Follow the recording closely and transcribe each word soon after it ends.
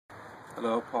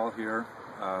Hello, Paul here,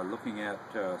 looking at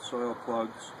soil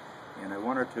plugs, and I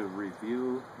wanted to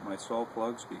review my soil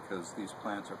plugs because these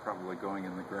plants are probably going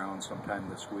in the ground sometime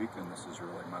this week, and this is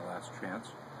really my last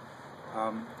chance.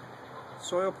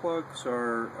 Soil plugs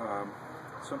are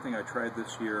something I tried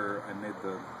this year. I made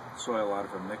the soil out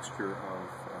of a mixture of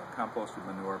composted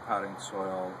manure, potting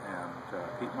soil, and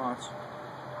peat moss.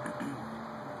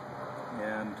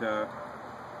 And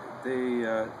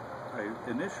I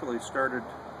initially started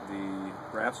the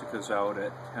brassicas out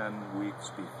at 10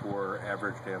 weeks before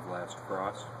average day of last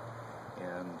frost,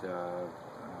 and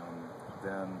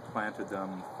then planted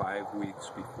them 5 weeks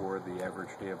before the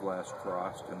average day of last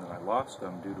frost, and then I lost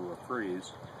them due to a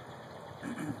freeze.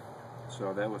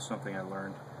 So that was something I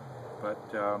learned.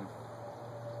 But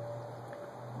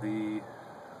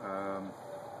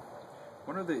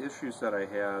one of the issues that I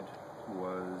had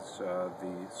was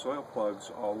the soil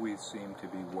plugs always seem to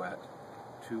be wet,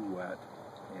 too wet,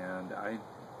 and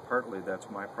partly that's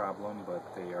my problem, but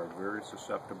they are very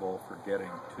susceptible for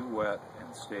getting too wet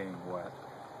and staying wet.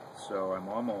 So I'm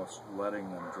almost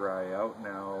letting them dry out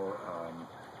now,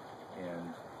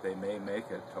 and they may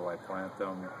make it till I plant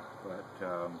them, but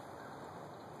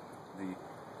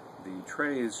the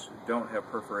trays don't have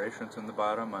perforations in the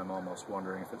bottom. I'm almost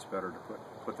wondering if it's better to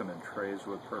put them in trays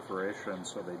with perforations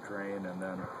so they drain, and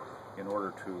then in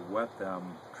order to wet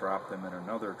them, drop them in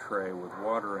another tray with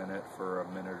water in it for a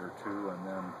minute or two, and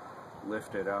then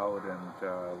lift it out and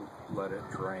let it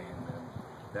drain. And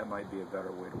that might be a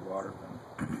better way to water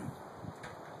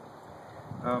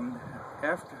them.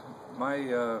 After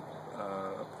my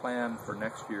plan for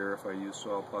next year, if I use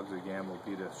soil plugs again, will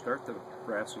be to start the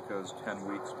brassicas 10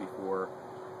 weeks before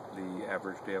the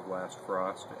average day of last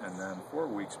frost, and then 4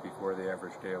 weeks before the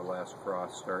average day of last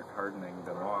frost start hardening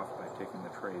them off by taking the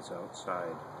trays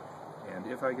outside. And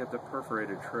if I get the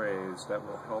perforated trays, that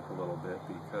will help a little bit,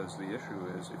 because the issue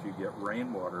is if you get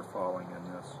rainwater falling in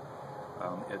this,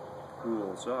 it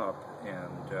pools up,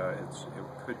 and it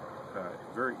could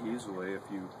very easily, if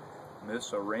you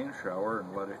miss a rain shower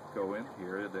and let it go in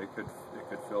here, it could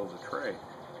fill the tray,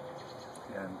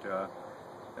 and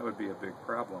that would be a big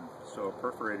problem. So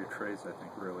perforated trays, I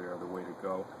think, really are the way to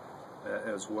go,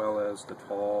 as well as the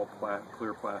tall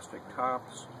clear plastic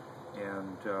tops,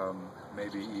 and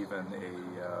maybe even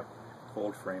a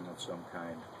cold frame of some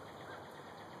kind.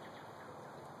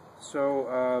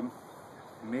 So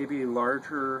maybe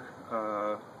larger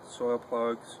soil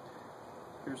plugs.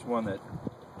 Here's one that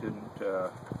didn't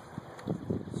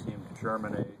seem to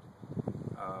germinate.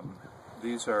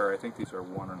 I think these are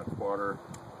 1 1/4.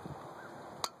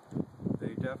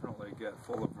 They definitely get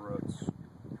full of roots,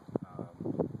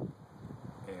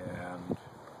 and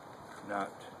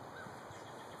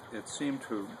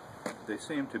they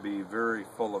seem to be very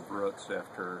full of roots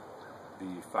after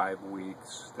the 5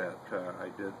 weeks that I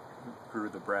grew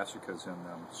the brassicas in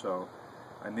them. So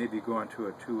I may be going to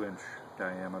a 2-inch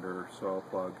diameter soil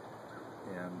plug.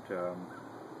 And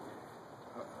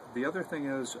the other thing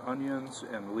is onions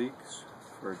and leeks.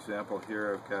 For example,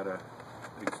 here I've got an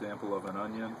example of an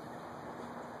onion.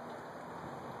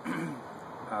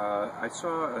 I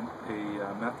saw a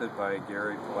method by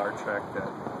Gary Pilarchuk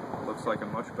that looks like a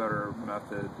much better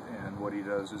method, and what he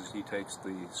does is he takes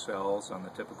the cells on the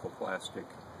typical plastic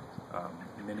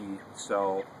mini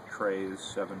cell trays,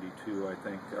 72 I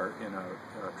think are in a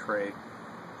tray,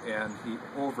 and he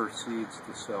overseeds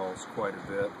the cells quite a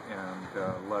bit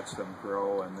and lets them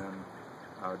grow, and then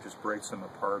just breaks them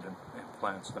apart and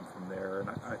plants them from there. And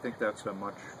I think that's a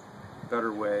much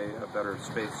better way, a better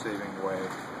space-saving way.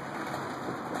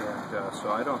 And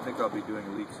so I don't think I'll be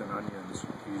doing leeks and onions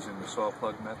using the soil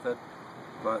plug method,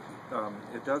 but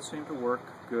it does seem to work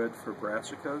good for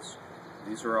brassicas.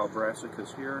 These are all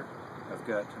brassicas here. I've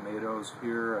got tomatoes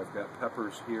here, I've got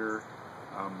peppers here,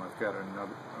 I've got a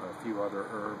few other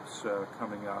herbs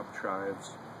coming up,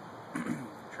 chives.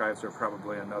 Chives are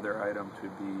probably another item to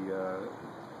be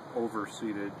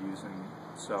overseeded using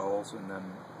cells and then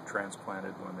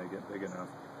transplanted when they get big enough.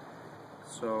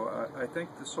 So I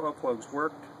think the soil plugs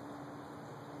worked.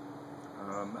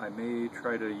 I may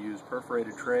try to use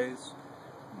perforated trays.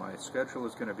 My schedule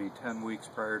is going to be 10 weeks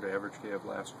prior to average day of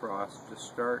last frost to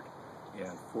start,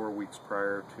 and 4 weeks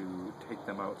prior to take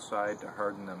them outside to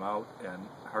harden them out and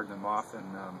harden them off,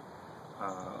 and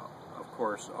of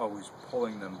course always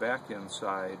pulling them back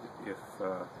inside if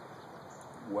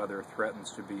weather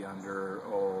threatens to be under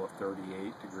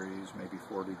 38 degrees, maybe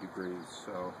 40 degrees.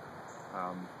 So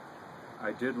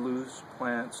I did lose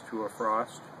plants to a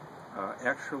frost.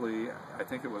 Actually, I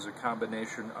think it was a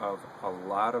combination of a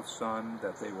lot of sun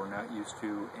that they were not used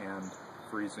to and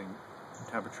freezing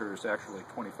temperatures, actually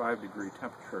 25-degree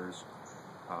temperatures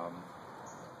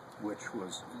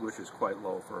which is quite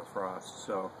low for a frost.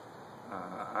 So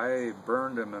I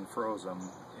burned them and froze them,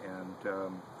 and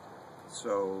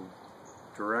so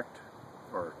direct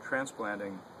or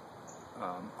transplanting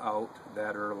out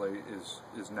that early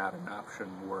is not an option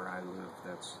where I live.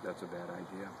 That's a bad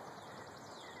idea.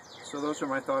 So those are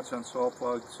my thoughts on soil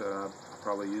plugs.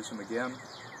 Probably use them again,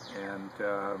 and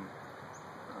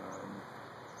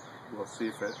we'll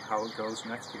see how it goes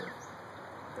next year.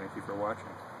 Thank you for watching.